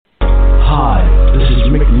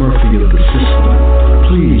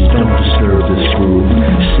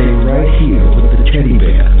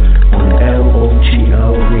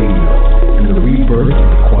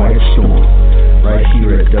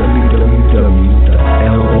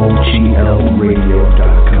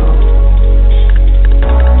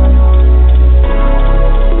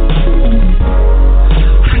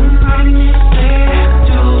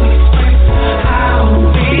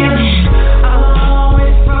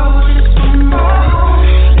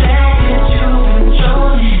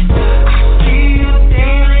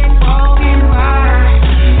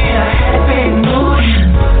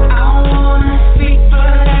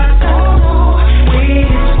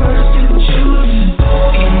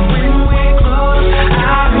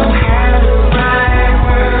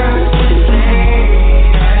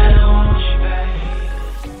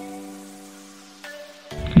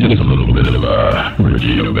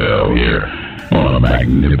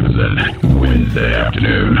magnificent Wednesday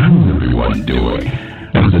afternoon. How's everyone doing?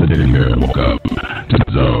 As I sit here and woke up to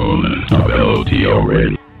the zone of LOTL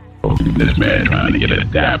radio. This man trying to get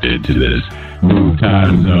adapted to this new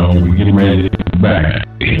time zone. We're getting ready to get back.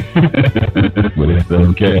 But it's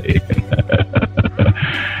okay.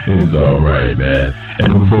 It's all right, man.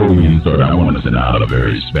 And before we get started, I want to send out a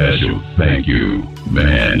very special thank you,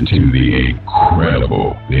 man, to the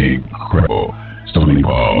incredible Stony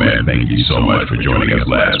Paul, man. Thank you so much for joining us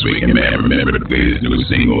last week. And, man, remember to play this new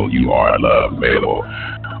single, You Are Love, available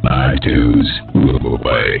on iTunes, Google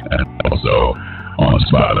Play, and also on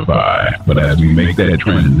Spotify. But as we make that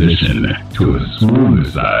transition to a smoother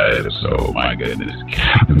side, so my goodness,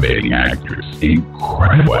 captivating actress,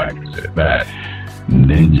 incredible actress at that,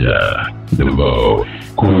 Ninja, Devoe,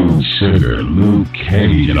 Queen Sugar, Luke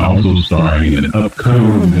Cage, and also starring in an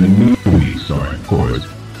upcoming movie starring, of course,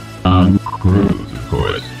 Tom Cruise, of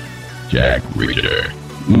course, Jack Reacher.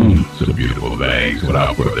 It's a beautiful thing. So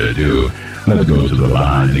without further ado, let's go to the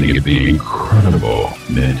lines and get the incredible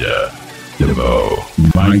Ninja, Devoe.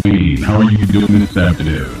 Mike, how are you doing this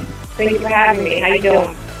afternoon? Thank you for having me. How you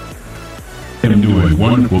doing? I'm doing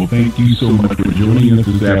wonderful. Thank you so much for joining us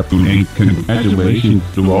this afternoon, and congratulations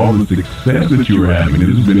to all the success that you're having.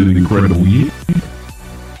 This has been an incredible year.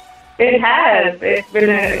 It has. It's been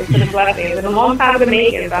a blessing. It's been a long time to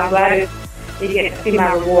make it, so I'm glad you get to see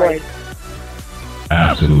my reward.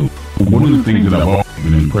 Absolutely. One of the things that I've always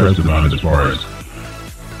been impressed about as far as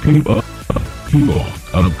people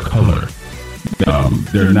of color,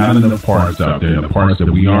 there are not enough parts out there. The parts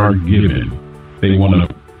that we are given, they want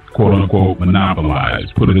to, quote unquote,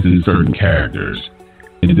 monopolize, put us in certain characters.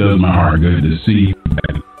 It does my heart good to see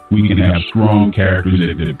that we can have strong characters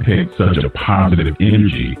that depict such a positive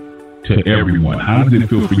energy to everyone. How does it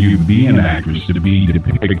feel for you, being an actress, to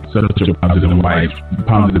depict such a positive light,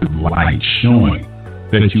 showing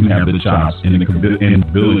that you have the chops and the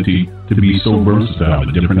ability to be so versatile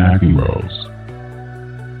in different acting roles?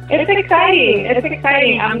 It's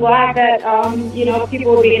exciting. I'm glad that,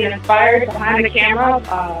 people are being inspired behind the camera.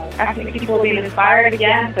 I think people are being inspired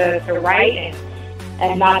again to write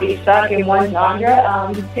and not be stuck in one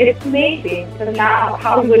genre. It's amazing because now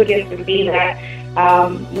Hollywood gets to see that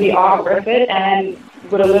we are worth it, and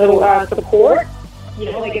with a little support, they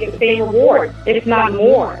get the same reward, if not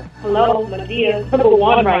more. Hello, Medea's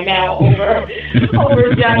 #1 right now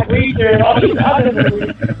over Jack Reacher, all these other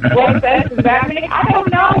movies. What best is happening? I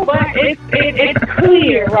don't know, but it's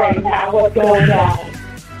clear right now what's going on.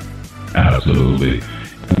 Absolutely.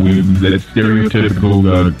 With that stereotypical,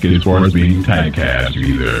 as far as being typecast, you're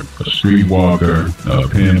either a streetwalker, a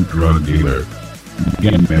pimp, drug dealer,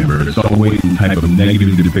 gang member. It's always some type of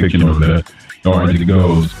negative depiction of or as it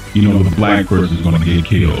goes, the black person is going to get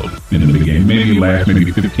killed in the beginning. Maybe last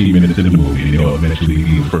 15 minutes in the movie, and they'll eventually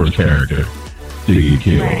be the first character to get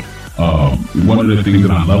killed. Right. One of the things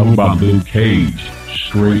that I love about Luke Cage,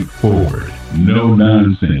 straightforward, no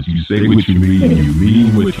nonsense. You say what you mean, you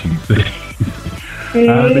mean what you say.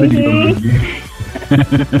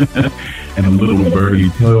 And a little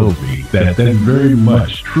birdie tells me that that's very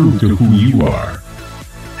much true to who you are.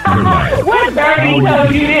 What birdie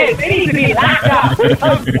told you this? It needs to be locked up. A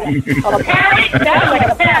parrot? Sounds like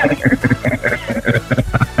a parrot.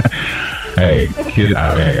 Hey, kid,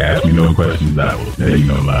 ask me no questions. I will tell you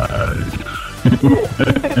no lies.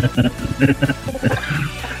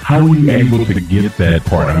 How are you able to get that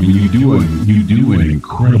part? I mean, you do an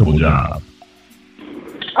incredible job.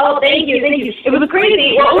 Oh, thank you. It was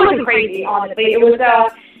crazy. Well, it wasn't crazy, honestly. It was,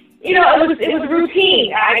 it was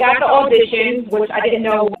routine. I got the audition, which I didn't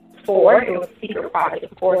know what it was for. It was a secret project,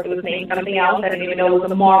 of course. It was named something else. I didn't even know it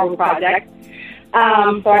was a Marvel project. So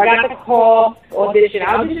I got the call, audition.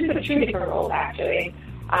 I auditioned for the two different roles, actually.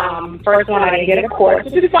 First one, I didn't get, of course,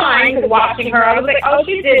 which is fine, because watching her, I was like, oh,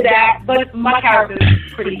 she did that, but my character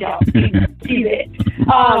is pretty dope. She did.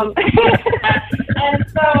 And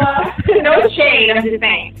so, no shade, I'm just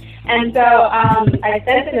saying. And so I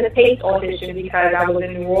sent in a tape audition because I was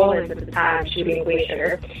in New Orleans at the time shooting Queen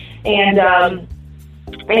Sugar. And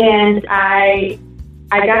I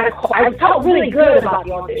got a call. I felt really good about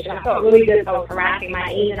the audition. I felt really good about harassing my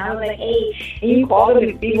agent. I was like, hey, can you call them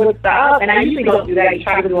and see what's up? And I usually don't do that. You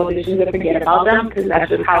try to do auditions and forget about them because that's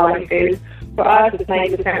just how life is for us. It's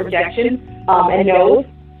 90% rejection and no's.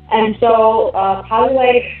 And so probably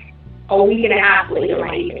like a week and a half later,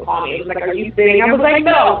 my agent called me. It was like, are you sitting? I was like,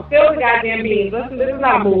 no, still the goddamn beans. Listen, this is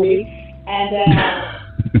not a movie. And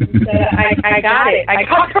I got it. I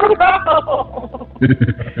got the role.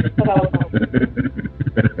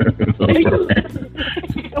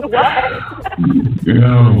 What?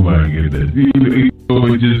 Oh my goodness.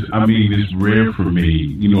 It's rare for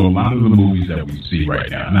me. A lot of the movies that we see right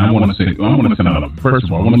now, and I want to send out a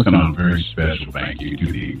very special thank you to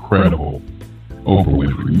the incredible Oprah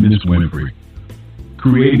Winfrey, Miss Winfrey.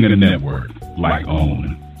 Creating a network like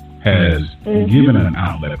OWN has given an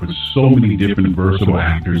outlet for so many different versatile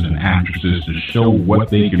actors and actresses to show what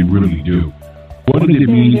they can really do. What did it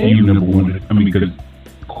mean to you, number one? Because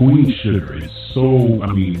Queen Sugar is so,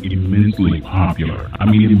 immensely popular.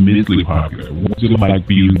 Immensely popular. What's it like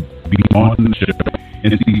for you to be on the show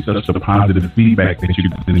and see such a positive feedback that you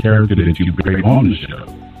get the character that you bring on the show?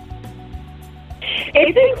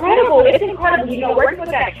 It's incredible. Working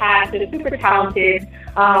with that cast is super talented.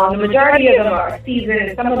 The majority of them are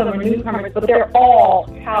seasoned, some of them are newcomers, but they're all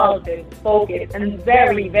talented, focused, and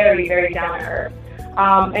very, very, very down to earth.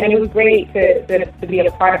 And it was great to be a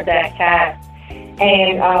part of that cast.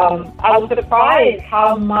 And I was surprised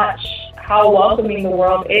how welcoming the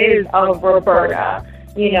world is of Roberta.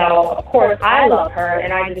 Of course, I love her,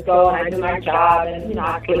 and I just go and I do my job, and,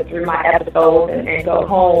 I flip through my episodes and go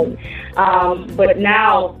home. But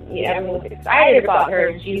now, everyone's excited about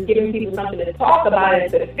her. She's giving people something to talk about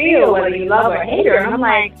and to feel, whether you love or hate her. And I'm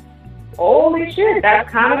like, holy shit,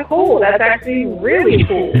 that's kind of cool. That's actually really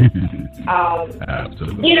cool.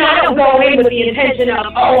 Absolutely. I don't go in with the intention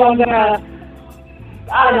of,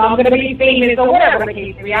 I'm going to be famous or whatever the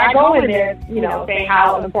case may be. I go in there, saying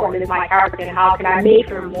how important is my character and how can I make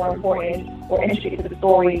her more important or interesting to the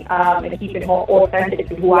story and keep it more authentic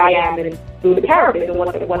to who I am and through the characters and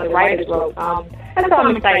what the writers wrote. And so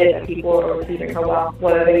I'm excited that people are receiving her well,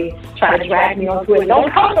 whether they try to drag me onto it.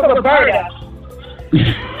 Don't come for Roberta.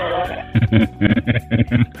 The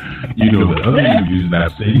other interviews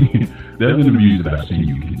that I've seen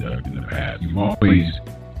you conduct in the past, you've always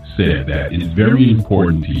said that it's very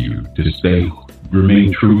important to you to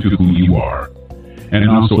remain true to who you are. And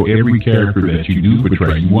also every character that you do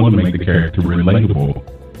portray, you want to make the character relatable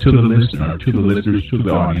to the listener, to the listeners, to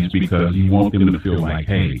the audience, because you want them to feel like,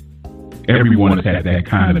 hey, everyone has had that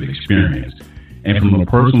kind of experience. And from a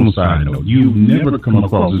personal side note, you've never come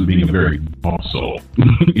across as being a very docile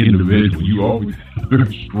individual. You always have a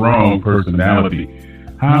very strong personality.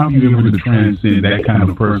 How have you able to transcend that kind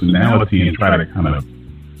of personality and try to kind of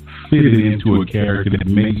fit it into a character that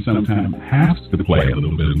may sometimes have to play a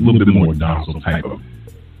little bit more docile type of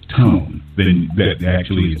tone that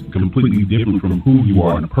actually is completely different from who you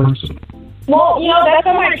are in a person? Well, that's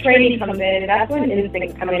when my training comes in. That's when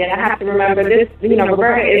instincts come in. And I have to remember this,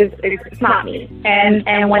 Roberta it's not me.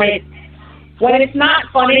 And when it's not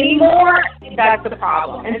fun anymore, that's the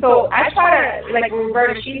problem. And so I try to, like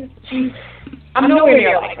Roberta, I'm nowhere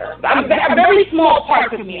near like her. I'm very small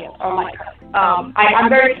parts of me are like her. I'm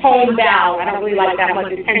very toned down. I don't really like that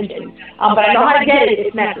much attention. But I know how to get it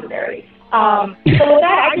if necessary. So with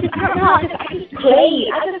that, I just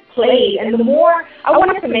played. And the more I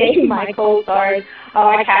wanted to make my co-stars,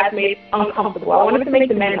 my castmates uncomfortable. I wanted to make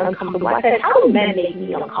the men uncomfortable. I said, how do men make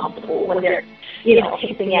me uncomfortable when they're,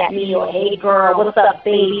 hissing at me or, hey girl, what's up,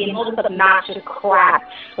 baby, and all this obnoxious crap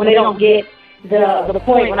when they don't get the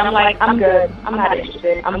point when I'm like, I'm good, I'm not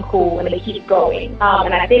interested, I'm cool, and they keep going.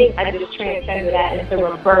 And I think I just transcended that into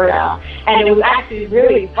Roberta. And it was actually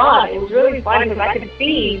really fun. It was really fun because I could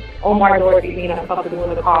see Omar Dorsey being uncomfortable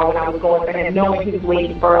in the car when I was going for him, knowing he was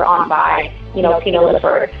waiting for her on by, Tina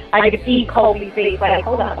Lifford. I could see Kobe's face like,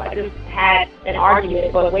 hold up, I just had an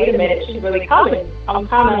argument, but wait a minute, she's really coming. I'm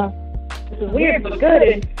kind of, this is weird, but good.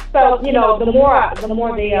 And so, the more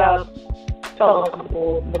they felt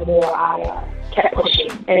uncomfortable, the more I kept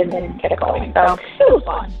pushing and kept going. So it was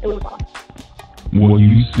fun. Well,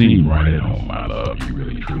 you seem right at home, my love. You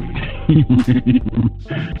really, truly do. You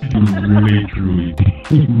really, truly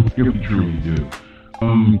do.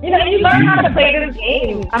 You learn how to play this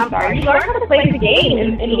game. You learn how to play the game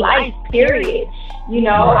in life, period.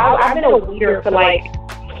 I've been a leader for like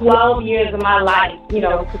 12 years of my life,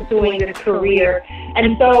 pursuing this career.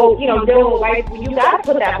 And so, dealing with life, you got to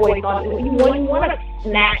put that voice on. When you want to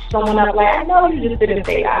snatch someone up, like, I know you just didn't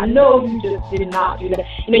say that. I know you just did not do that.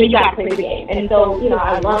 You got to play the game. And so,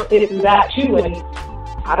 I learned this and that too, and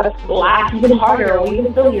how to laugh even harder or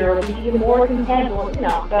even sillier or be even more content. So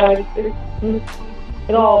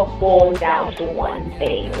it all boils down to one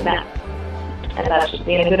thing, and that's just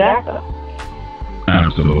being a good actor.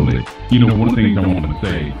 Absolutely. One of the things I want to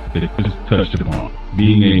say that it just touched upon,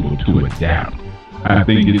 being able to adapt. I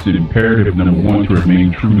think it's an imperative, number one, to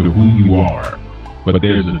remain true to who you are, but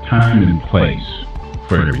there's a time and place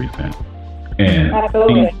for everything. And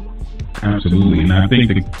absolutely. And I think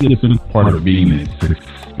the key part of being a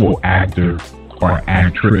successful actor or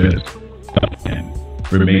actress, and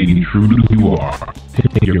remaining true to who you are,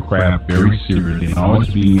 take your craft very seriously, and always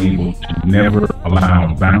being able to never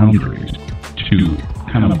allow boundaries to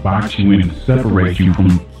kind of box you in and separate you from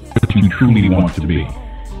what you truly want to be.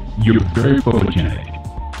 You're very photogenic.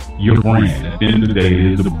 Your brand, at the end of the day,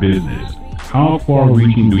 is a business. How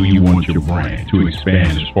far-reaching do you want your brand to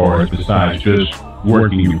expand as far as besides just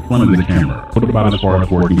working in front of the camera? What about as far as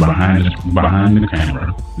working behind the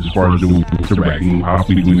camera, as far as doing directing,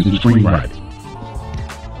 possibly doing some screenwriting?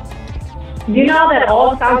 You know, that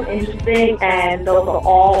all sounds interesting, and those are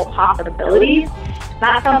all possibilities.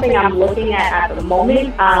 Not something I'm looking at the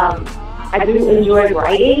moment. I do enjoy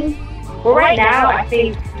writing, but right now I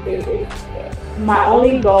think my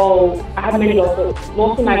only goal, I have many goals, but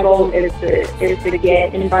most of my goal is to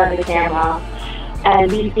get in front of the camera and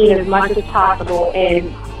be seen as much as possible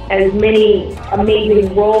in as many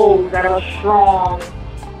amazing roles that are strong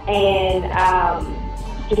and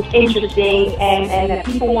just interesting, and that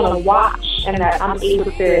people want to watch, and that I'm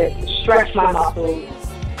able to stretch my muscles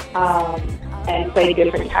and play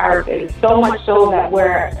different characters. So much so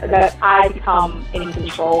that I become in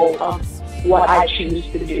control of what I choose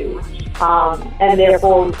to do. And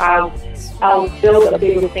therefore, I'll build a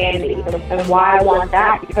bigger fan base. And why I want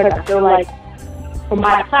that? Because I feel like for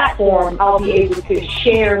my platform, I'll be able to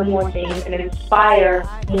share more things and inspire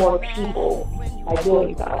more people by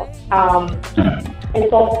doing so. And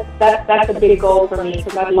so that's a big goal for me,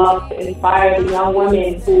 because I'd love to inspire the young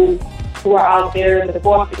women who are out there, the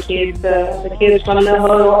foster kids, the kids from the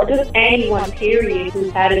hood, or just anyone, period,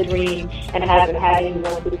 who's had a dream and hasn't had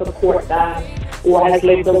anyone to support them, or has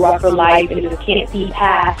lived a rougher life and just can't see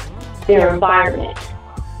past their environment,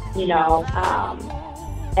 you know.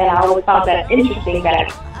 And I always found that interesting,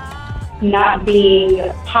 that not being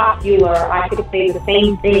popular, I could say the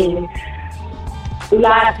same thing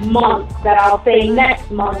last month that I'll say next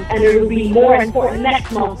month, and it will be more important next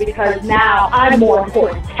month because now I'm more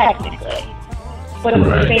important technically. But it was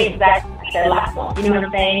the same exact that last month, you know what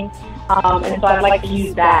I'm saying? And so I'd like to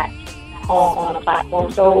use that on a platform.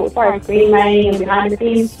 So as far as screenwriting and behind the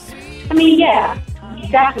scenes, I mean, yeah,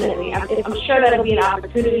 definitely. I'm sure that'll be an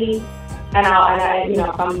opportunity, and I you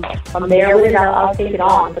know, if I'm there with it, I'll take it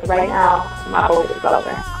on. But right now, my focus is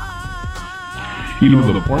over. You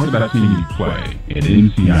know, the part that I've seen you play at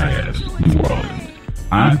NCIS New Orleans,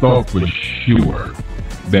 I thought for sure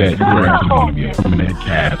that you were actually going to be a permanent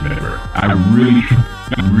cast member. I really,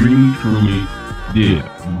 truly did.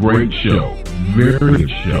 Great show. Very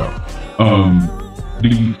good show. Do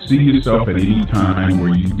you see yourself at any time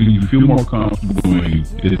where do you feel more comfortable doing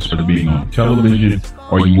it sort of being on television,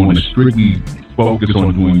 or you want to strictly focus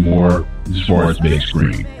on doing more as far as big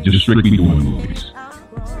screen, just strictly doing movies?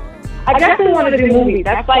 I definitely want to do movies.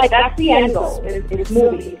 That's the end goal, is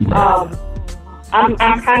movies. Right. I'm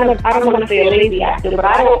kind of, I don't want to say a lazy actor, but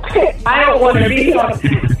I don't want to be on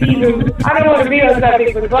season. I don't want to be on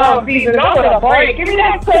something for 12 seasons. I want a break. Give me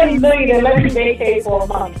that $20 million and let me vacate for a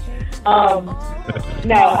month.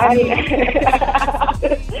 No, I mean,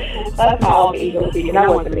 that's my own ego speaking. That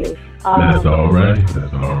wasn't me. That's all right.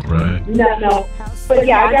 That's all right. No. But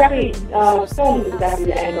yeah, I definitely, film is definitely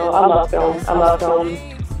the end goal. I love film.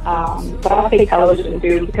 But I'll take television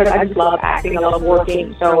too, because I just love acting, I love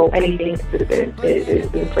working, so anything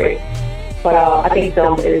is great. But I think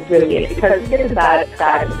film is really it, because it's that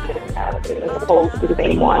as opposed to the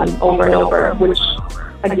same one over and over, which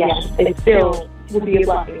again, it still would be a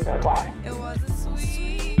blessing to acquire.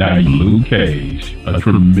 Now, Luke Cage, a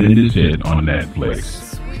tremendous hit on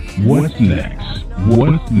Netflix. What's next?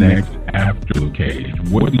 What's next after Luke Cage?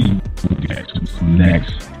 What do you do next? What's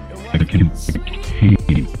next?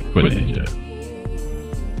 For Ninja?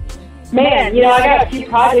 Man, you know, I got a few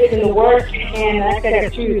projects in the works, and I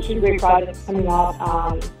got two great projects coming out.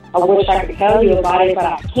 I wish I could tell you about it, but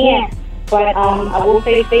I can't. But I will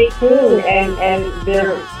say stay tuned, and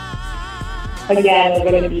they're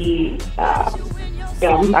going to be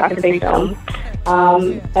films. I can say films,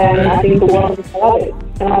 and I think the world is love it.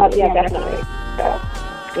 Yeah, definitely. So,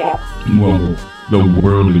 yeah. Well, the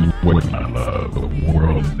world is waiting, my love. The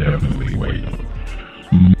world is definitely waiting.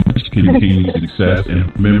 Much continued success,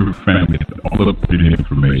 and remember, family, all of the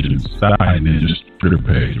information side and then just Twitter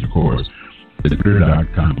page, of course,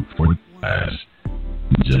 twitter.com/.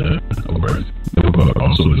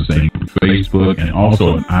 Also the same Facebook, and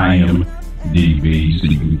also an IMDb, so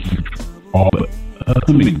you can keep all the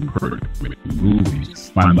upcoming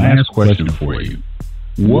movies. My last question for you: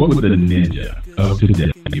 what would the ninja of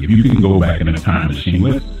today, if you can go back in a time machine,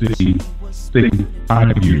 let's say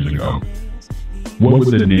 5 years ago, what would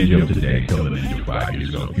the ninja of today tell the ninja 5 years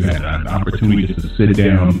ago? If you had an opportunity to sit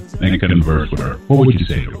down and converse with her, what would you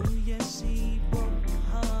say to her?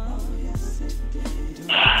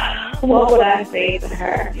 What would I say to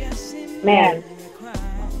her? Man,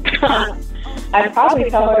 I'd probably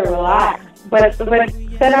tell her to relax, but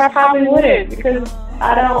then I probably wouldn't, because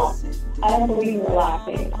I don't believe in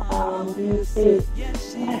relaxing. What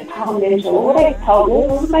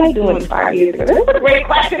was I doing 5 years ago? This is a great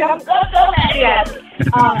question. I'm so mad at it.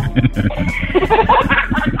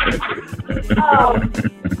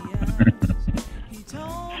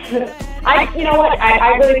 You know what?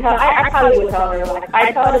 I probably would tell her to relax.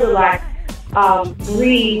 I tell her to relax,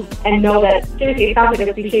 breathe, and know that, seriously, it sounds like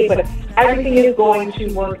a cliche, but everything is going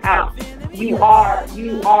to work out. You are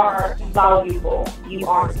valuable. You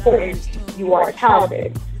are important. You are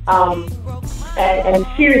talented. And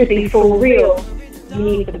seriously, for real, you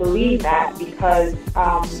need to believe that, because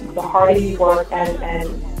the harder you work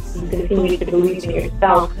and you continue to believe in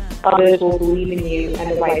yourself, others will believe in you,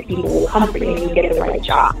 and the right people will come for you, and you get the right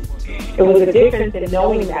job. It was a difference in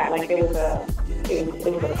knowing that. Like, it was a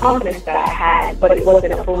confidence that I had, but it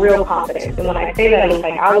wasn't a for real confidence. And when I say that, it was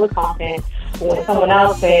like I was confident. But when someone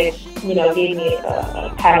else said, gave me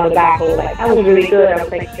a pat on the back, or like, that was really good, I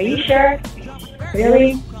was like, are you sure?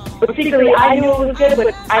 Really? But secretly, I knew it was good,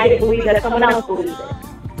 but I didn't believe that someone else believed it.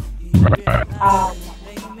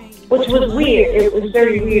 Which was weird. It was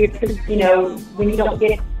very weird, because,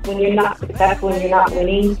 when you're not successful and you're not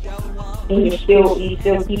winning, and you still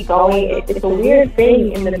keep going, it's a weird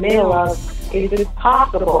thing in the middle of, is this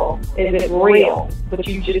possible? Is it real? But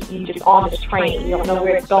you just on this train. You don't know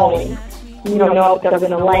where it's going. You don't know if it's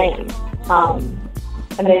going to land.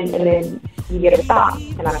 And then you get a stop.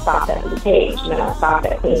 And I stopped at the page. And then I stopped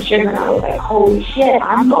at Clean Sugar. And I was like, holy shit,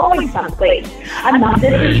 I'm going someplace.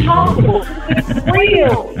 This is possible. This is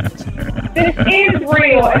real. This is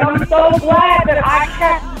real. And I'm so glad that I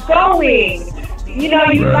kept going. You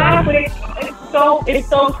guys, but it's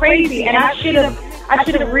so crazy. And I should have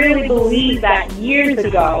really believed that years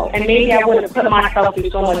ago, and maybe I would have put myself through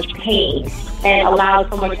so much pain and allowed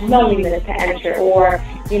so much loneliness to enter, or,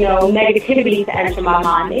 negativity to enter my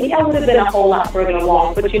mind. Maybe I would have been a whole lot further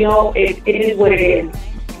along, but it is what it is,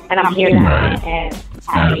 and I'm here now, and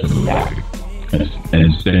absolutely.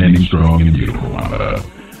 And standing strong and beautiful, my love.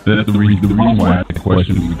 That's the reason why I asked the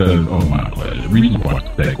question, because, oh, my pleasure. The reason why I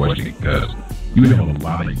asked that question is because you have a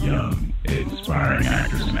lot of young, inspiring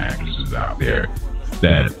actors and actresses out there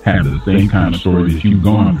that have the same kind of story that you've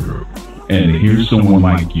gone through. And to hear someone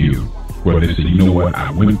like you, where they say, you know what,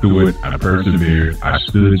 I went through it, I persevered, I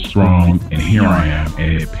stood strong, and here I am,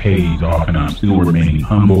 and it pays off, and I'm still remaining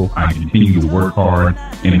humble, I continue to work hard,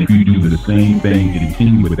 and if you do the same thing and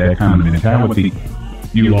continue with that kind of mentality,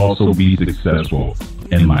 you'll also be successful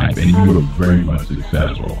in life, and you are very much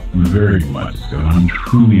successful, very much so. I'm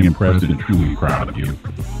truly impressed and truly proud of you.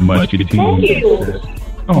 Much continued success.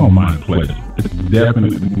 Oh, my pleasure. It's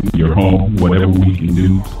definitely your home. Whatever we can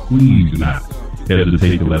do, please do not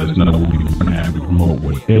hesitate to let us know. We can have to promote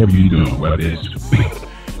whatever you're doing, whether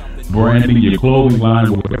it's branding, your clothing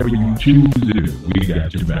line, whatever you choose to do. We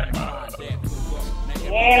got your back, my love.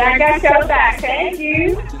 And I got your back. Thank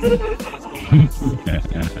you.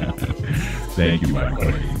 Thank you, Mike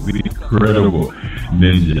Colter. The incredible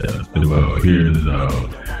ninja Devoe. Here's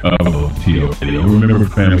LOTL video. Remember,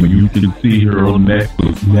 family, you can see her on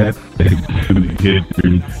Netflix,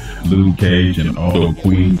 History, Luke Cage, and also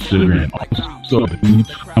Queen Sugar, and also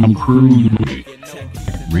Tom Cruise movie,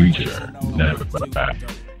 Reacher. Never back.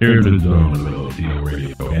 Here's the LOTL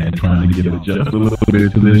radio, and trying to get adjusted a little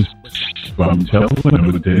bit to this. I'm telling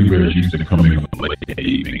them that Teddy Bear's used to coming in late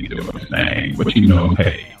evening doing the thing, but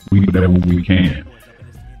hey, we do whatever we can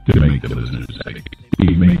to make the listeners say,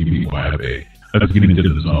 please make me happy. Let's get into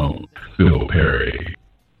the zone. Phil Perry,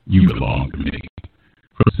 You Belong to Me.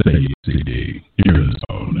 From Say CD, here in the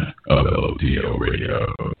zone of LOTL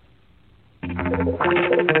Radio.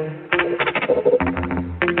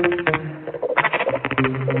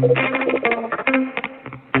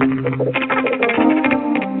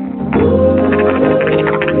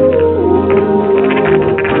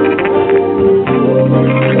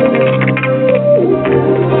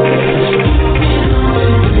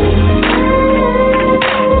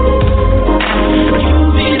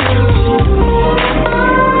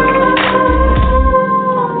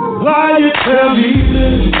 Why you tell me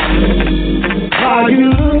this? Why you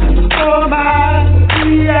look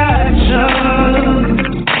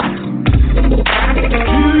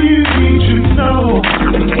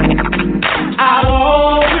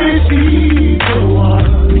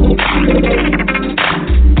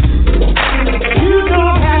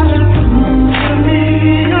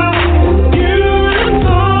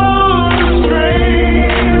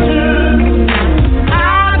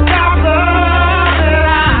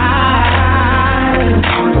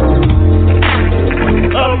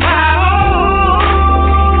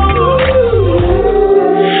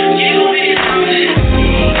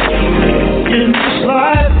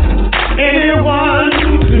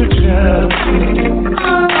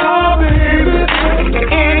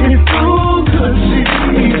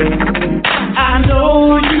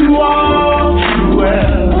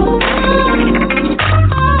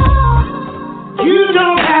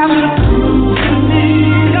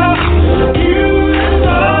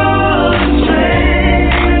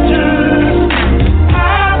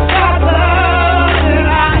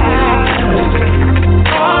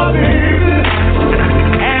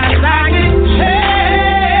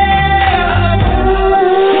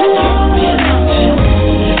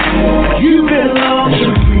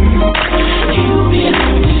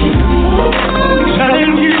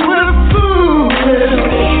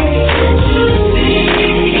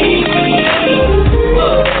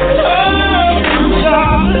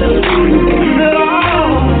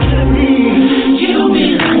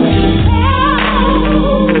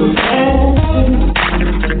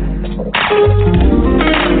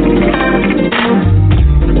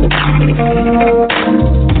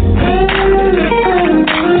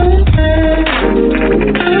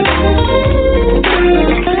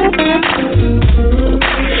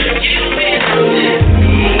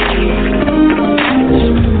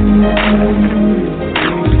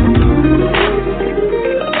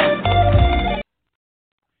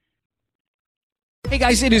Hey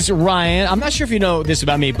guys, it is Ryan. I'm not sure if you know this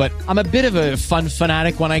about me, but I'm a bit of a fun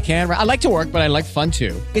fanatic when I can. I like to work, but I like fun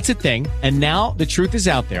too. It's a thing. And now the truth is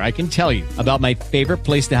out there. I can tell you about my favorite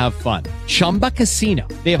place to have fun. Chumba Casino.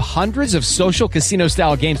 They have hundreds of social casino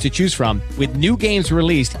style games to choose from with new games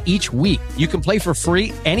released each week. You can play for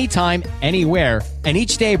free anytime, anywhere. And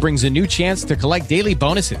each day brings a new chance to collect daily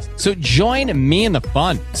bonuses. So join me in the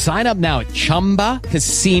fun. Sign up now at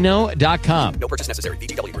ChumbaCasino.com. No purchase necessary.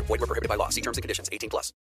 VGW Group. Void where prohibited by law. See terms and conditions. 18+.